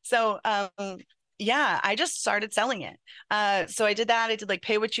 So, yeah, I just started selling it. So I did that. I did like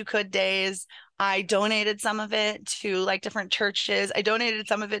pay what you could days. I donated some of it to like different churches. I donated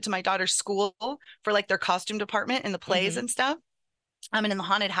some of it to my daughter's school for like their costume department and the plays and stuff. And in the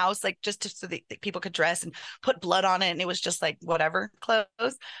haunted house, like just so that people could dress and put blood on it. And it was just like whatever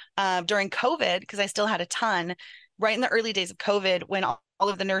clothes. During COVID, because I still had a ton, right in the early days of COVID, when all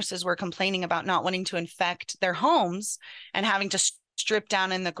of the nurses were complaining about not wanting to infect their homes and having to strip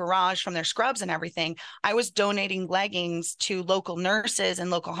down in the garage from their scrubs and everything, I was donating leggings to local nurses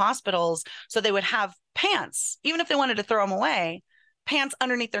and local hospitals so they would have pants, even if they wanted to throw them away, pants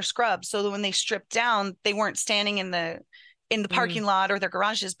underneath their scrubs, so that when they stripped down, they weren't standing in the parking lot or their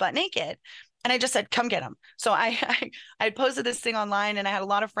garages butt naked. And I just said, come get them. So I posted this thing online, and I had a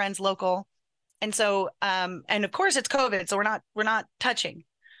lot of friends local. And so, and of course it's COVID, so we're not touching.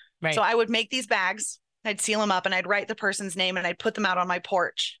 Right. So I would make these bags, I'd seal them up, and I'd write the person's name, and I'd put them out on my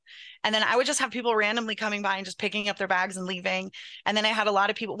porch. And then I would just have people randomly coming by and just picking up their bags and leaving. And then I had a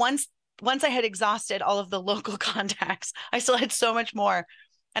lot of people, once I had exhausted all of the local contacts, I still had so much more.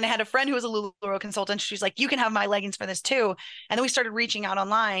 And I had a friend who was a LuLaRoe consultant. She's like, you can have my leggings for this too. And then we started reaching out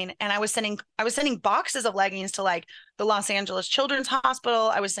online, and I was sending boxes of leggings to like the Los Angeles Children's Hospital.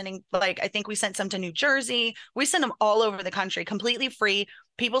 I was sending, like, I think we sent some to New Jersey. We sent them all over the country, completely free.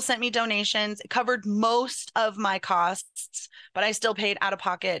 People sent me donations. It covered most of my costs, but I still paid out of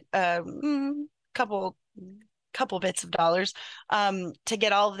pocket couple bits of dollars to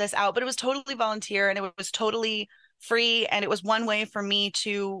get all of this out. But it was totally volunteer, and it was totally free. And it was one way for me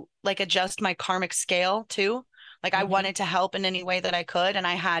to like adjust my karmic scale too. Like I wanted to help in any way that I could. And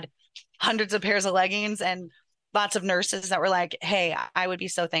I had hundreds of pairs of leggings and lots of nurses that were like, hey, I would be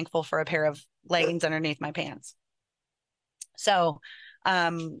so thankful for a pair of leggings underneath my pants. So,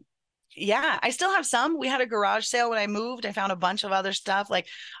 yeah, I still have some. We had a garage sale when I moved. I found a bunch of other stuff. Like,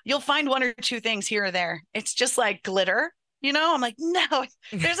 you'll find one or two things here or there. It's just like glitter, you know? I'm like, no,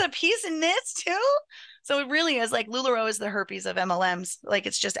 there's a piece in this too. So it really is like LuLaRoe is the herpes of MLMs. Like,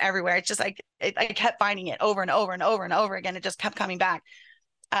 it's just everywhere. It's just like, I kept finding it over and over and over and over again. It just kept coming back.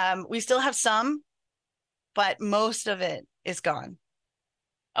 We still have some, but most of it is gone.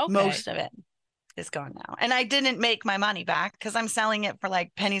 Okay. Most of it is gone now. And I didn't make my money back because I'm selling it for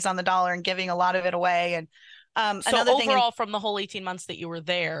like pennies on the dollar and giving a lot of it away. And so overall, from the whole 18 months that you were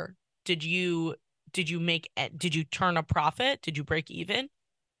there, did you turn a profit? Did you break even?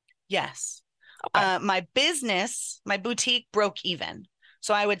 Yes. Okay. My business, my boutique broke even.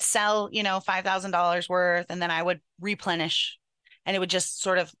 So I would sell, $5,000 worth, and then I would replenish, and it would just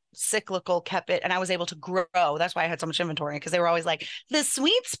sort of cyclical kept it. And I was able to grow. That's why I had so much inventory, because they were always like, the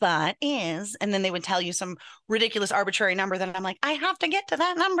sweet spot is, and then they would tell you some ridiculous arbitrary number that I'm like, I have to get to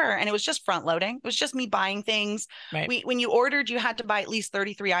that number. And it was just front loading. It was just me buying things. Right. When you ordered, you had to buy at least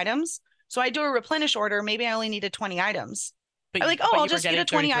 33 items. So I do a replenish order. Maybe I only needed 20 items. I'm like, I'll just get a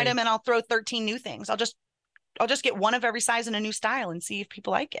 20 item and I'll throw 13 new things. I'll just get one of every size in a new style and see if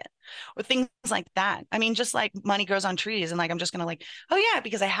people like it, or things like that. I mean, just like money grows on trees, and like, I'm just going to like, oh yeah,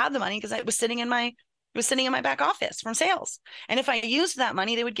 because I had the money because it was sitting in my It was sitting in my back office from sales. And if I used that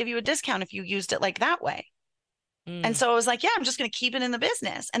money, they would give you a discount if you used it like that way. And so I was like, yeah, I'm just going to keep it in the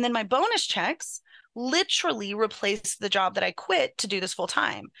business. And then my bonus checks literally replaced the job that I quit to do this full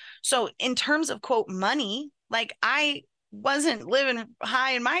time. So in terms of quote money, like I wasn't living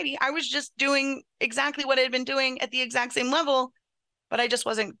high and mighty. I was just doing exactly what I had been doing at the exact same level, but I just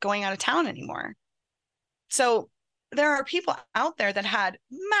wasn't going out of town anymore. So there are people out there that had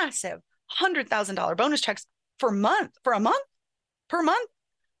massive $100,000 bonus checks for a month, per month.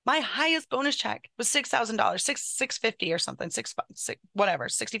 My highest bonus check was $6,000, 650 or something, six whatever,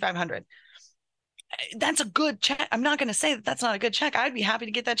 6,500. That's a good check. I'm not going to say that that's not a good check. I'd be happy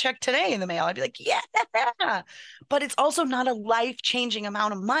to get that check today in the mail. I'd be like, yeah, but it's also not a life-changing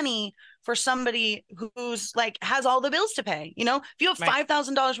amount of money for somebody who's like has all the bills to pay. You know, if you have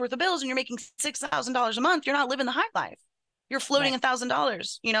 $5,000 worth of bills and you're making $6,000 a month, you're not living the high life. You're floating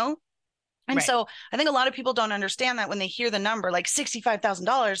 $1,000, you know? And so I think a lot of people don't understand that when they hear the number, like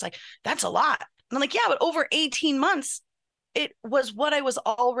 $65,000, like that's a lot. And I'm like, yeah, but over 18 months, it was what I was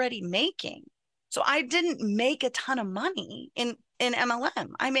already making. So I didn't make a ton of money in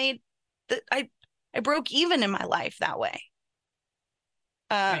MLM. I broke even in my life that way.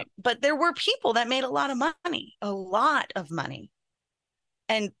 But there were people that made a lot of money.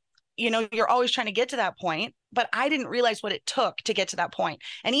 And, you know, you're always trying to get to that point, but I didn't realize what it took to get to that point.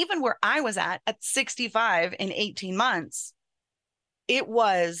 And even where I was at 65 in 18 months, it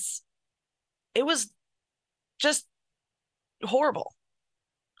was just horrible.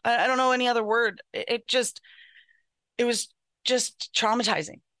 I don't know any other word. It was just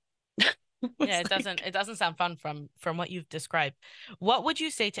traumatizing. Yeah, it doesn't sound fun from what you've described. What would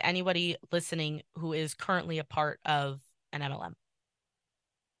you say to anybody listening who is currently a part of an MLM?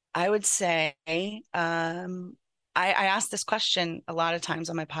 I would say, I ask this question a lot of times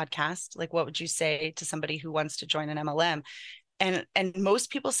on my podcast, like, what would you say to somebody who wants to join an MLM? And most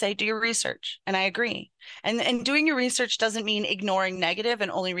people say, do your research. And I agree. And doing your research doesn't mean ignoring negative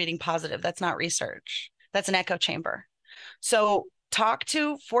and only reading positive. That's not research. That's an echo chamber. So talk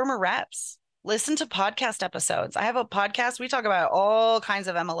to former reps, listen to podcast episodes. I have a podcast. We talk about all kinds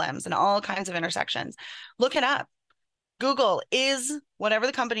of MLMs and all kinds of intersections. Look it up. Google is whatever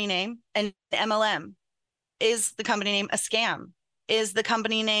the company name and MLM. Is the company name a scam? Is the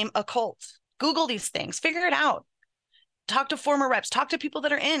company name a cult? Google these things, figure it out. Talk to former reps, talk to people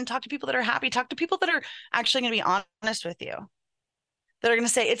that are in, talk to people that are happy, talk to people that are actually going to be honest with you, that are going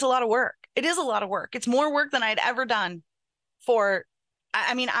to say it's a lot of work. It is a lot of work. It's more work than I'd ever done for,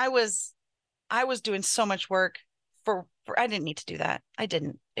 I mean, I was doing so much work for I didn't need to do that. I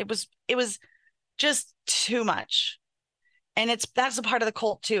didn't. It was just too much. And that's a part of the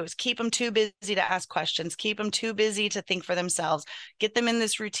cult too, is keep them too busy to ask questions, keep them too busy to think for themselves, get them in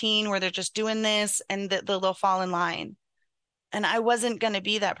this routine where they're just doing this and they'll fall in line. And I wasn't going to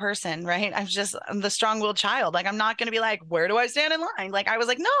be that person, right? I'm the strong-willed child. Like, I'm not going to be like, where do I stand in line? Like, I was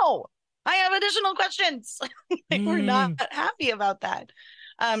like, no, I have additional questions. Like, we're not happy about that.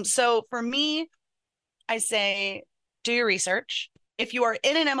 So for me, I say, do your research. If you are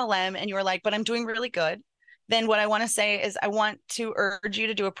in an MLM and you're like, but I'm doing really good, then what I want to say is I want to urge you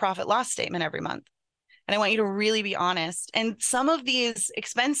to do a profit loss statement every month. And I want you to really be honest. And some of these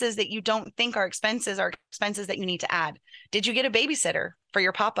expenses that you don't think are expenses that you need to add. Did you get a babysitter for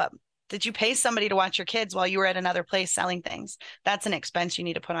your pop-up? Did you pay somebody to watch your kids while you were at another place selling things? That's an expense you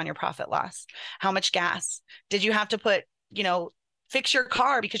need to put on your profit loss. How much gas? Did you have to put, fix your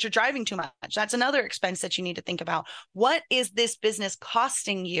car because you're driving too much? That's another expense that you need to think about. What is this business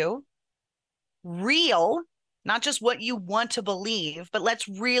costing you? Real, not just what you want to believe, but let's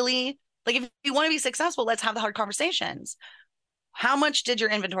really, like, if you want to be successful, let's have the hard conversations. How much did your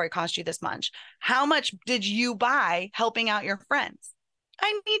inventory cost you this month? How much did you buy helping out your friends?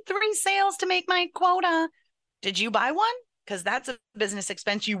 I need 3 sales to make my quota. Did you buy one? Because that's a business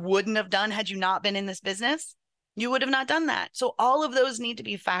expense you wouldn't have done had you not been in this business. You would have not done that. So all of those need to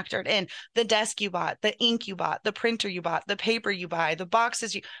be factored in. The desk you bought, the ink you bought, the printer you bought, the paper you buy, the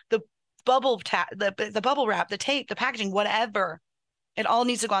boxes the bubble the bubble wrap, the tape, the packaging, whatever. It all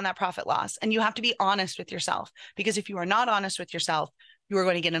needs to go on that profit loss. And you have to be honest with yourself, because if you are not honest with yourself, you are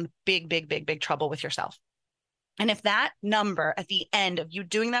going to get in big trouble with yourself. And if that number at the end of you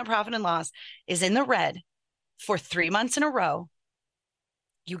doing that profit and loss is in the red for 3 months in a row,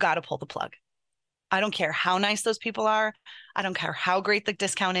 you got to pull the plug. I don't care how nice those people are. I don't care how great the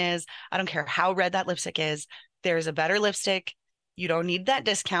discount is. I don't care how red that lipstick is. There's a better lipstick. You don't need that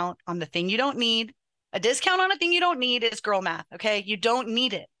discount on the thing you don't need. A discount on a thing you don't need is girl math, okay? You don't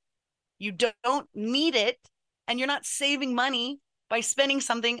need it. You don't need it, and you're not saving money by spending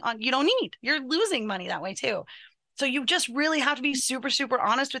something on you don't need. You're losing money that way too. So you just really have to be super, super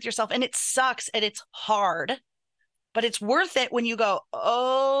honest with yourself. And it sucks and it's hard, but it's worth it when you go,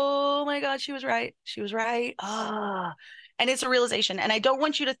 oh my God, she was right. She was right. Ah. And it's a realization. And I don't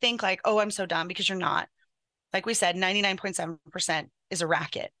want you to think like, oh, I'm so dumb, because you're not. Like we said, 99.7% is a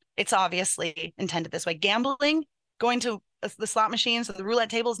racket. It's obviously intended this way. Gambling, going to the slot machines, the roulette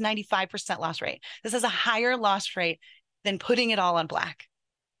table is 95% loss rate. This is a higher loss rate than putting it all on black.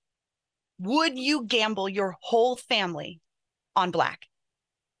 Would you gamble your whole family on black?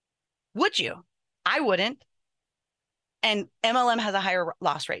 Would you? I wouldn't. And MLM has a higher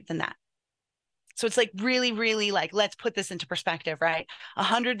loss rate than that. So it's like really, really like, let's put this into perspective, right?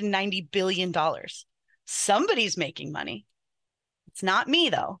 $190 billion. Somebody's making money. It's not me,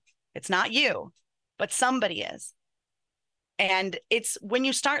 though. It's not you, but somebody is. And it's when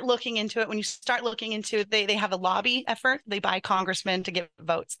you start looking into it, when you start looking into, they have a lobby effort. They buy congressmen to get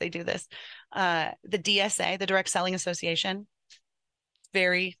votes. They do this. The DSA, the Direct Selling Association,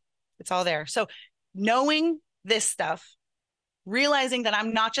 it's all there. So knowing this stuff, realizing that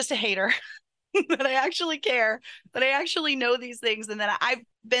I'm not just a hater, that I actually care, that I actually know these things, and that I've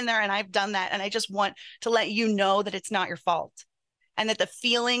been there and I've done that. And I just want to let you know that it's not your fault. And that the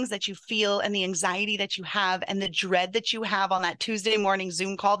feelings that you feel and the anxiety that you have and the dread that you have on that Tuesday morning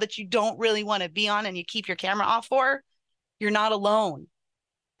Zoom call that you don't really want to be on and you keep your camera off for, you're not alone.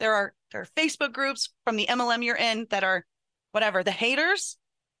 There are Facebook groups from the MLM you're in that are whatever. The haters,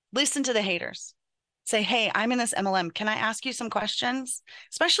 listen to the haters. Say, hey, I'm in this MLM. Can I ask you some questions?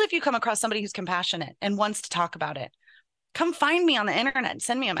 Especially if you come across somebody who's compassionate and wants to talk about it. Come find me on the internet and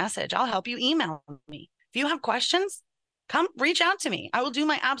send me a message. I'll help you. Email me. If you have questions, come reach out to me. I will do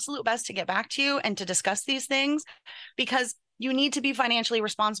my absolute best to get back to you and to discuss these things, because you need to be financially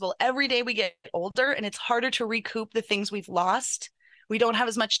responsible. Every day we get older and it's harder to recoup the things we've lost. We don't have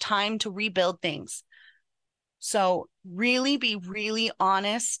as much time to rebuild things. So really be really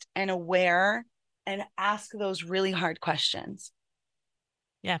honest and aware and ask those really hard questions.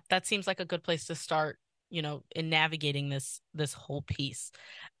 Yeah, that seems like a good place to start, in navigating this whole piece.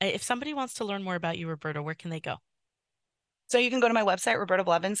 If somebody wants to learn more about you, Roberta, where can they go? So you can go to my website,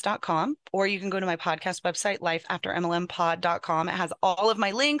 robertablevins.com, or you can go to my podcast website, lifeaftermlmpod.com. It has all of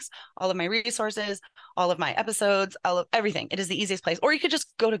my links, all of my resources, all of my episodes, all of everything. It is the easiest place. Or you could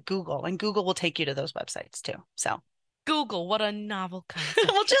just go to Google, and Google will take you to those websites too. So Google, what a novel concept.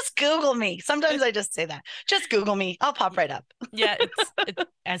 Well, just Google me. Sometimes I just say that. Just Google me. I'll pop right up. Yeah,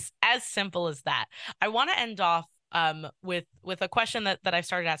 it's as simple as that. I want to end off with a question that I've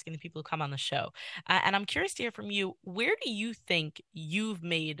started asking the people who come on the show. And I'm curious to hear from you. Where do you think you've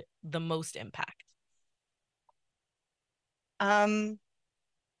made the most impact?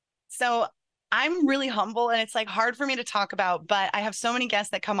 So I'm really humble, and it's like hard for me to talk about, but I have so many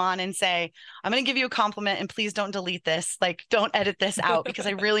guests that come on and say, I'm going to give you a compliment and please don't delete this. Like, don't edit this out, because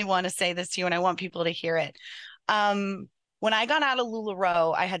I really want to say this to you and I want people to hear it. When I got out of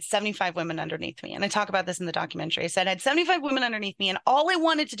LuLaRoe, I had 75 women underneath me. And I talk about this in the documentary. I said I had 75 women underneath me, and all I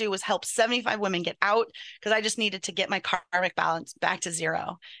wanted to do was help 75 women get out, because I just needed to get my karmic balance back to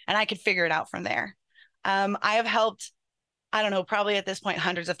zero, and I could figure it out from there. I have helped, I don't know, probably at this point,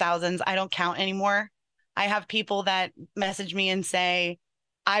 hundreds of thousands. I don't count anymore. I have people that message me and say,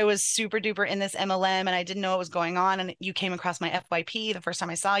 I was super duper in this MLM and I didn't know what was going on. And you came across my FYP the first time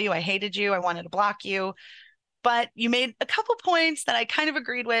I saw you. I hated you. I wanted to block you. But you made a couple points that I kind of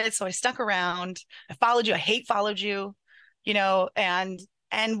agreed with. So I stuck around. I followed you. I followed you, and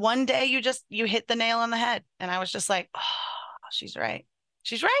one day you hit the nail on the head. And I was just like, oh, she's right.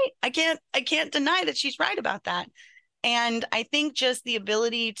 She's right. I can't deny that she's right about that. And I think just the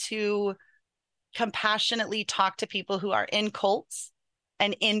ability to compassionately talk to people who are in cults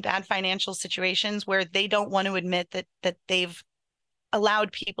and in bad financial situations where they don't want to admit that they've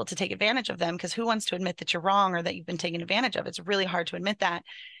allowed people to take advantage of them, because who wants to admit that you're wrong or that you've been taken advantage of? It's really hard to admit that.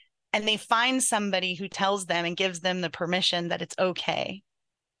 And they find somebody who tells them and gives them the permission that it's okay.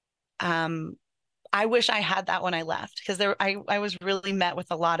 I wish I had that when I left, because I was really met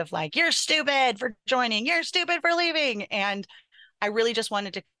with a lot of like, you're stupid for joining, you're stupid for leaving. And I really just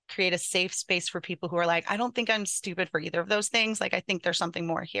wanted to create a safe space for people who are like, I don't think I'm stupid for either of those things. Like, I think there's something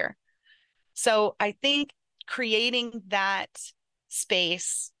more here. So I think creating that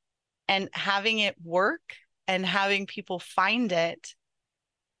space and having it work and having people find it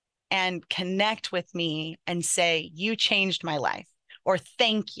and connect with me and say, you changed my life, or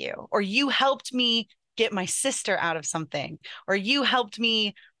thank you, or you helped me get my sister out of something, or you helped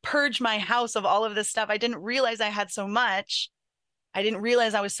me purge my house of all of this stuff I didn't realize I had so much. I didn't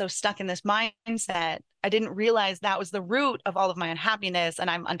realize I was so stuck in this mindset. I didn't realize that was the root of all of my unhappiness. And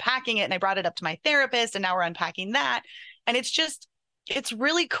I'm unpacking it, and I brought it up to my therapist, and now we're unpacking that. And it's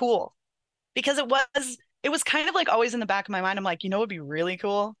really cool because it was kind of like always in the back of my mind. I'm like, it'd be really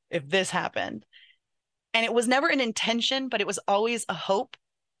cool if this happened. And it was never an intention, but it was always a hope,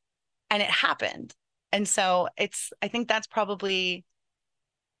 and it happened. And so I think that's probably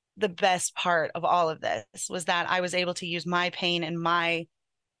the best part of all of this, was that I was able to use my pain and my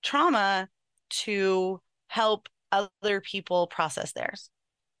trauma to help other people process theirs.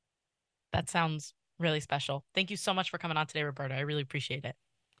 That sounds really special. Thank you so much for coming on today, Roberta. I really appreciate it.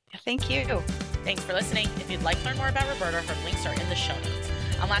 Thank you. Thanks for listening. If you'd like to learn more about Roberta, her links are in the show notes.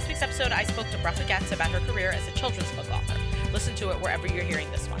 On last week's episode, I spoke to Roberta Getz about her career as a children's book author. Listen to it wherever you're hearing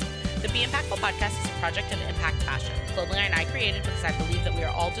this one. The Be Impactful podcast is a project of Impact Fashion. Clothing line I created because I believe that we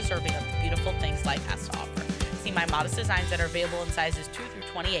are all deserving of the beautiful things life has to offer. See my modest designs that are available in sizes 2 through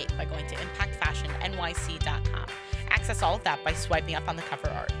 28 by going to impactfashionnyc.com. Access all of that by swiping up on the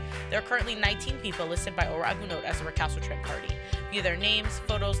cover art. There are currently 19 people listed by Ora Agunot as a recalcitrant party. View their names,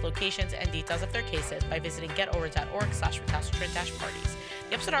 photos, locations, and details of their cases by visiting getora.org/recalcitrant-parties.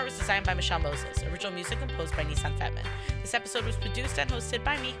 The episode art was designed by Michelle Moses. Original music composed by Nissan Fetman. This episode was produced and hosted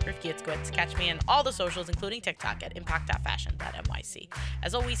by me, Rifki Itzkowitz. Catch me on all the socials, including TikTok at impact.fashion.nyc.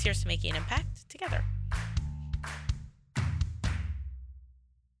 As always, here's to making an impact together.